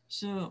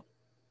 So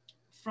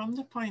from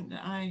the point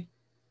that I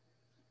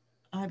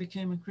I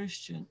became a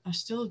Christian, I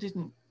still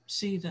didn't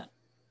see that,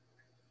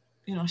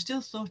 I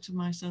still thought of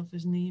myself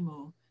as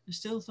Nemo. I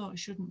still thought I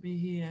shouldn't be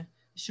here,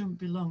 I shouldn't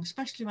belong,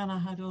 especially when I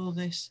had all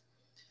this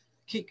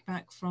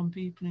kickback from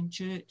people in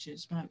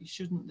churches about you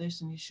shouldn't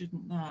this and you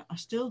shouldn't that. I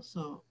still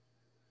thought,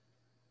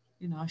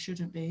 I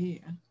shouldn't be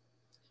here.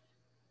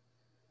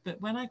 But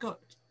when I got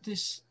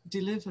this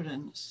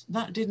deliverance,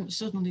 that didn't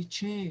suddenly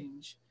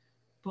change.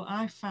 But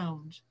I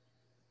found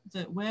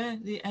that where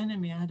the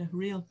enemy had a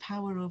real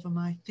power over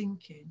my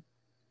thinking,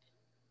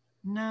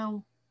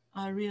 now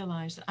I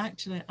realized that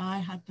actually I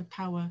had the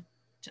power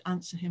to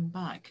answer him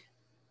back.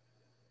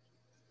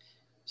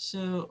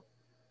 So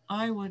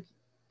I would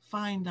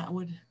find that I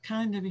would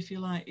kind of, if you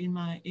like, in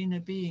my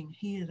inner being,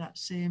 hear that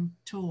same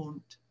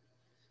taunt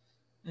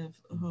of,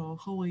 oh,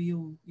 who are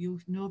you?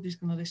 Nobody's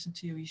going to listen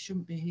to you. You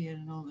shouldn't be here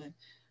and all that.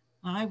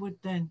 I would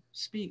then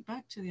speak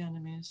back to the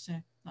enemy and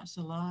say, that's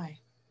a lie.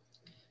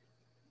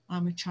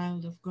 I'm a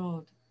child of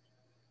God,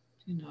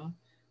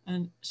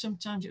 And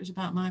sometimes it was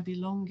about my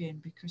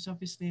belonging, because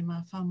obviously in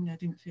my family I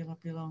didn't feel I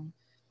belonged.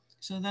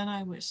 So then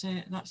I would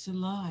say, that's a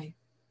lie.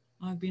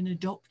 I've been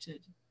adopted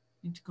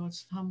into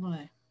God's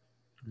family.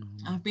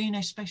 I've been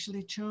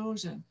especially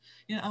chosen.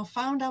 I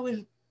found I was,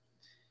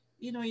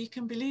 you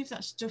can believe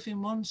that stuff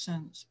in one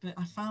sense, but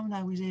I found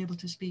I was able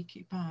to speak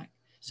it back.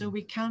 So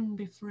we can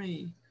be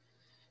free.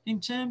 In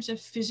terms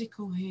of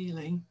physical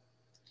healing,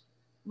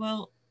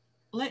 well,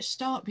 let's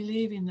start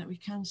believing that we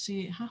can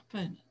see it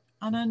happen.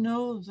 And I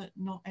know that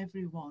not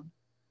everyone,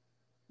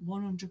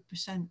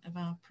 100% of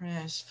our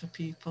prayers for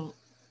people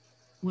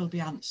will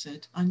be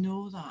answered. I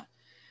know that.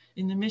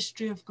 In the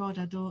mystery of God,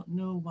 I don't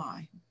know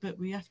why. But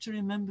we have to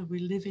remember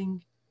we're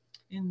living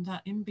in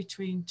that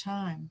in-between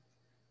time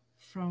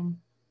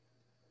from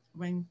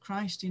when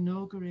Christ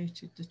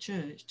inaugurated the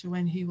church to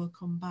when he will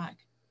come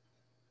back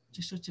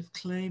to sort of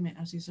claim it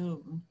as his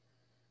own.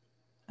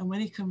 And when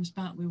he comes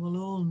back, we will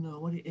all know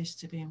what it is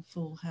to be in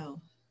full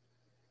health.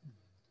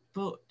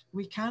 But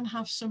we can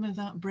have some of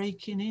that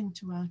breaking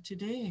into our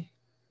today.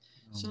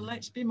 So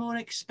let's be more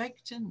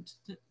expectant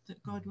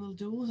that God will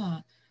do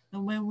that.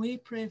 And when we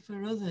pray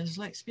for others,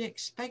 let's be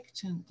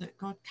expectant that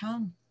God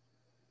can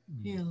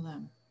heal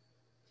them.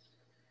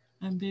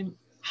 And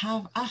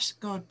ask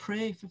God,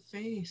 pray for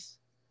faith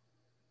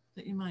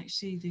that you might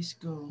see this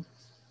go.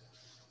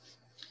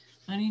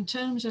 And in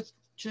terms of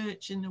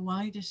church in the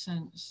wider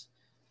sense,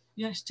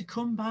 yes, to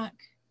come back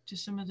to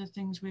some of the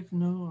things we've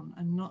known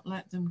and not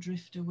let them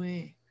drift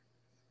away.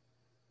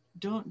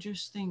 Don't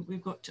just think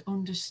we've got to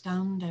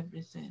understand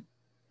everything.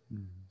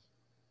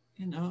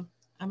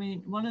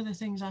 One of the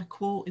things I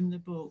quote in the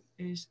book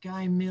is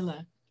Guy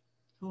Miller,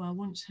 who I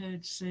once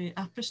heard say,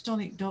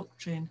 apostolic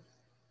doctrine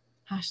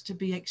has to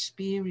be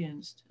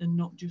experienced and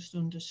not just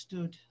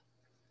understood.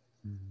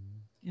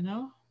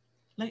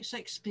 Let's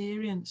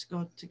experience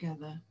God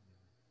together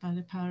by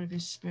the power of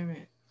his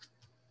Spirit.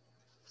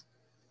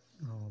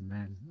 Oh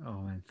man.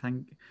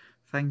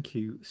 Thank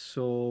you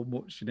so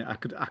much. I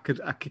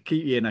could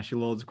keep you in, ask you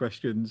loads of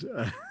questions,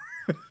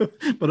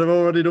 but I've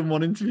already done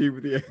one interview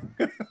with you.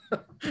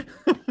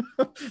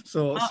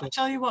 So I'll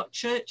tell you what,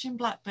 church in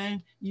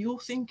Blackburn, you'll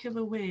think of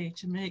a way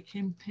to make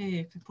him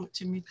pay for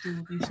putting me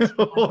through this.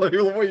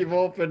 You've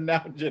opened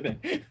now, Ginny.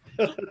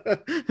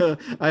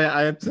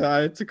 I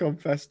had to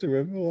confess to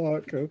him.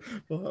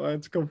 I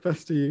had to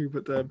confess to you,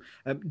 but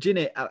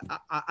Ginny,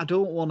 I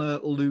don't want to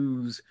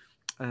lose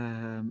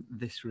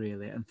this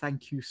really, and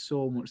thank you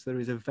so much. There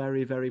is a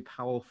very, very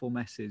powerful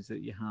message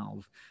that you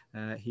have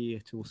here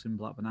to us in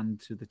Blackburn and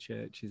to the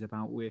churches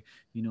about we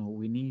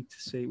need to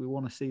see, we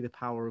want to see the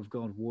power of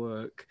God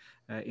work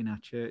in our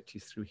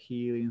churches through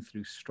healing,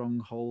 through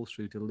strongholds,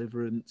 through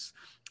deliverance.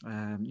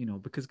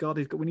 Because God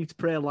is, we need to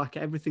pray like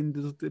everything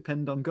does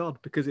depend on God,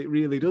 because it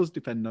really does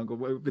depend on God.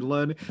 We've been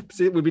learning,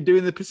 we've been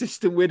doing the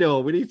persistent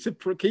widow. We need to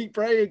keep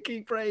praying.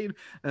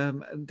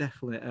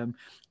 Definitely. I'm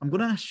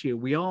going to ask you.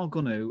 We are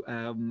going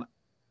to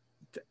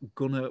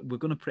we're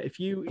gonna pray. If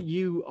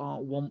you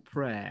want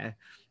prayer,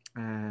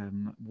 we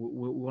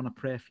want to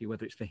pray for you,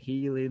 whether it's for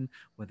healing,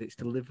 whether it's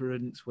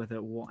deliverance, whether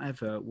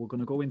whatever. We're going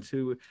to go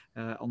into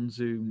on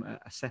Zoom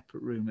a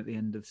separate room at the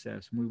end of the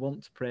service, and we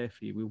want to pray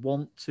for you. We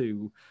want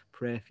to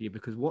pray for you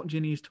because what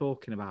Ginny is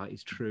talking about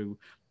is true.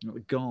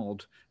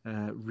 God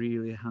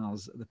really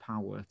has the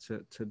power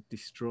to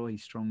destroy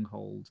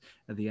strongholds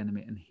of the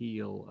enemy and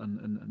heal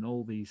and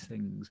all these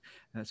things.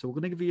 So we're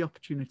going to give you the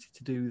opportunity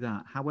to do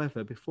that.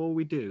 However, before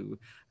we do,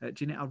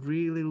 Ginny, I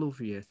really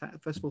love you.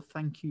 First of all,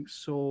 thank you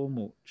so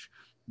much.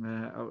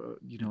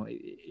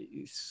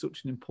 It's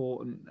such an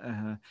important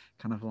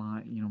kind of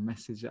like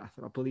message that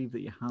I believe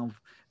that you have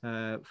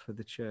for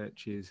the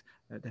churches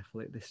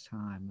definitely at this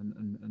time,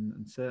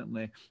 and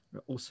certainly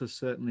also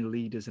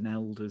leaders and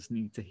elders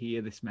need to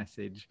hear this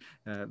message.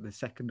 The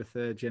second or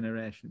third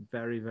generation,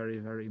 very, very,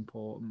 very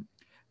important.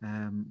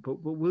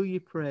 But will you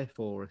pray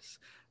for us?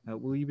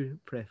 Will you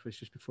pray for us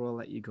just before I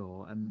let you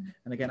go? And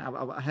again,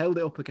 I held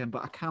it up again,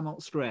 but I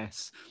cannot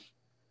stress.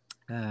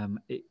 I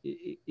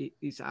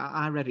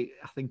read it,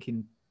 I think,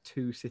 in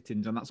 2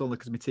 sittings, and that's only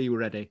because my tea were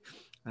ready.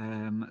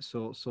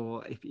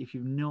 So if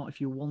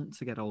you want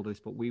to get hold of this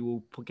book, we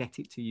will get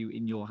it to you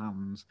in your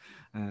hands,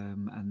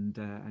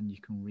 and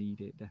you can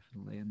read it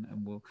definitely,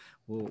 and we'll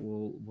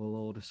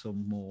order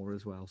some more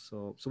as well.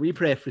 So we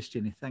pray for us,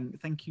 Ginny.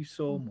 Thank you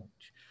so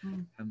much.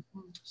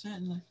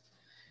 Certainly.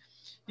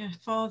 Yeah,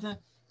 Father,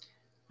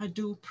 I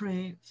do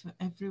pray for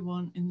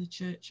everyone in the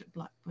church at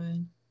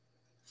Blackburn.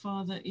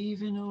 Father,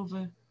 even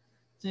over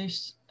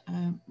this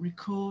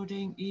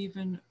recording,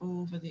 even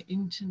over the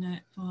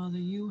internet, Father,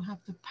 you have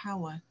the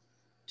power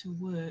to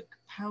work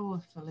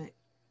powerfully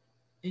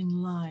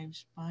in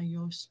lives by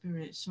your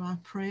Spirit. So I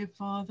pray,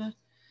 Father,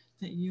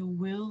 that you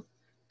will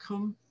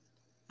come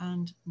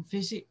and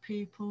visit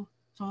people.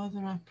 Father,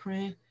 I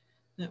pray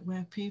that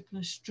where people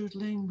are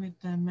struggling with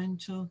their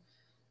mental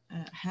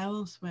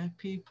health, where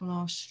people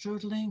are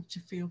struggling to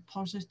feel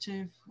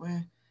positive,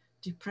 where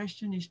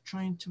depression is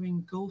trying to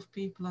engulf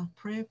people, I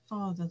pray,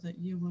 Father, that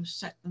you will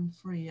set them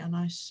free. And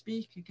I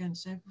speak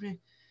against every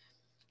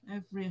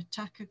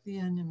attack of the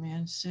enemy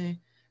and say,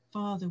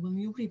 Father, will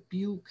you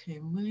rebuke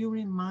him? Will you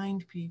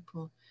remind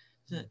people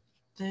that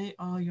they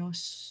are your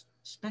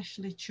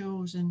specially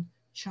chosen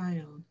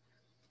child?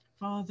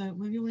 Father,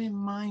 will you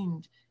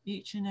remind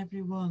each and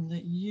every one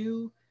that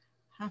you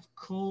have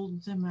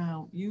called them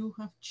out. You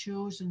have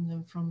chosen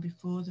them from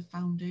before the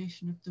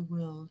foundation of the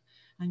world,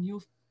 and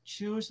you've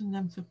chosen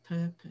them for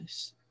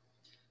purpose.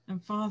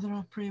 And Father,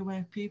 I pray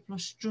where people are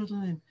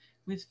struggling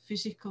with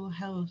physical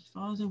health,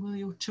 Father, will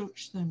you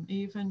touch them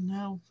even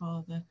now,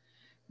 Father?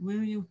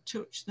 Will you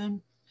touch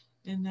them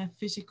in their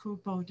physical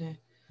body?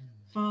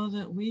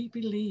 Father, we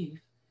believe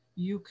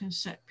you can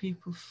set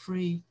people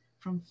free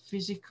from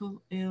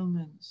physical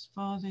ailments.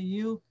 Father,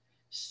 you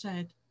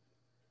said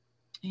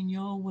in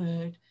your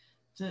word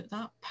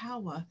that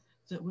power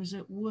that was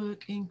at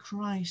work in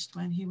Christ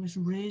when he was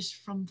raised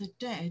from the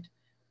dead,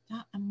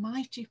 that a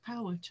mighty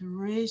power to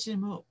raise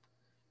him up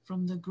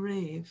from the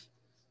grave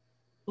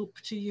up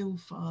to you,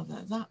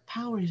 Father, that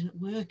power is at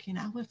work in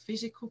our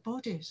physical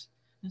bodies.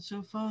 And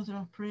so, Father,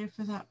 I pray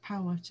for that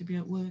power to be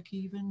at work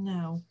even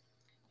now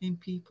in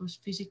people's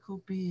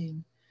physical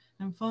being.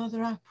 And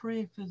Father, I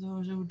pray for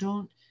those who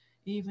don't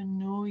even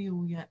know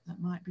you yet that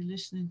might be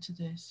listening to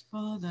this.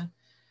 Father,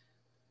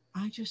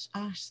 I just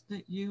ask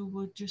that you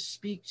would just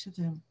speak to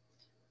them.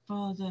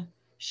 Father,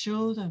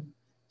 show them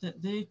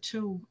that they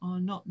too are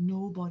not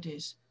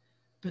nobodies,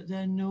 but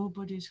they're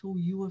nobodies who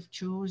you have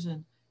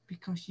chosen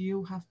because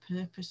you have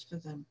purpose for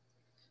them.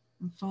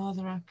 And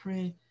Father, I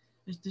pray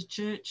as the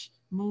church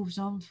moves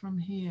on from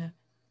here,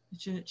 the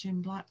church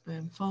in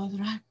Blackburn, Father,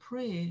 I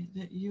pray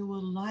that you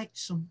will light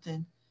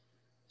something,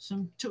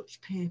 some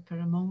touch paper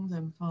among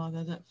them,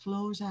 Father, that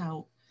flows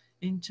out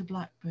into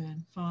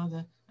Blackburn,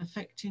 Father,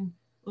 affecting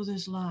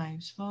others'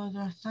 lives. Father,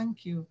 I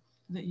thank you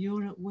that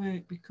you're at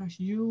work because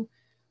you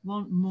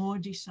want more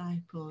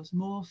disciples,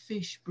 more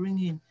fish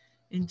bringing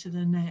into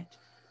the net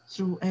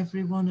through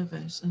every one of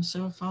us. And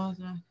so,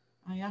 Father,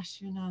 I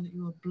ask you now that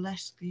you will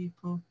bless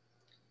people,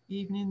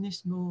 even in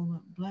this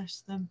moment.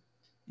 Bless them,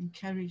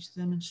 encourage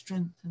them, and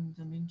strengthen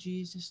them. In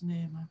Jesus'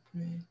 name I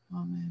pray.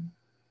 Amen.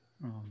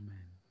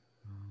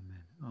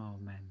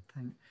 Amen.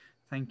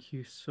 Thank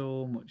you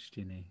so much,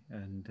 Ginny,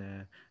 and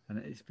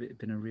it's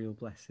been a real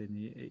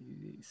blessing.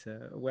 It's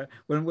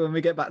when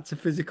we get back to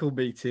physical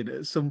meeting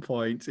at some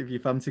point, if you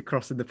fancy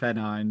crossing the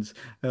Pennines,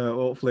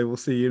 hopefully we'll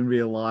see you in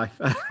real life.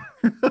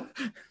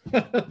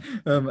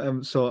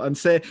 And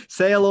say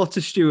hello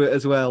to Stuart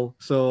as well.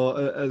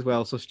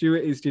 So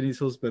Stuart is Ginny's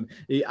husband.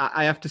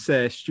 I have to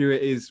say,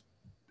 Stuart is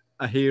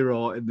a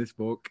hero in this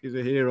book. He's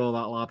a hero,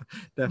 that lad,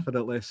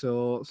 definitely.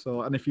 So,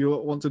 and if you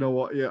want to know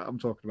what I'm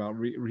talking about,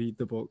 read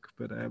the book.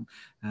 But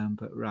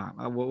right,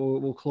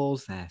 we'll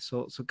close there.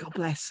 So God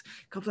bless,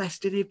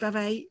 Ginny.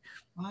 Bye.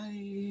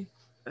 Bye.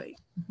 Bye.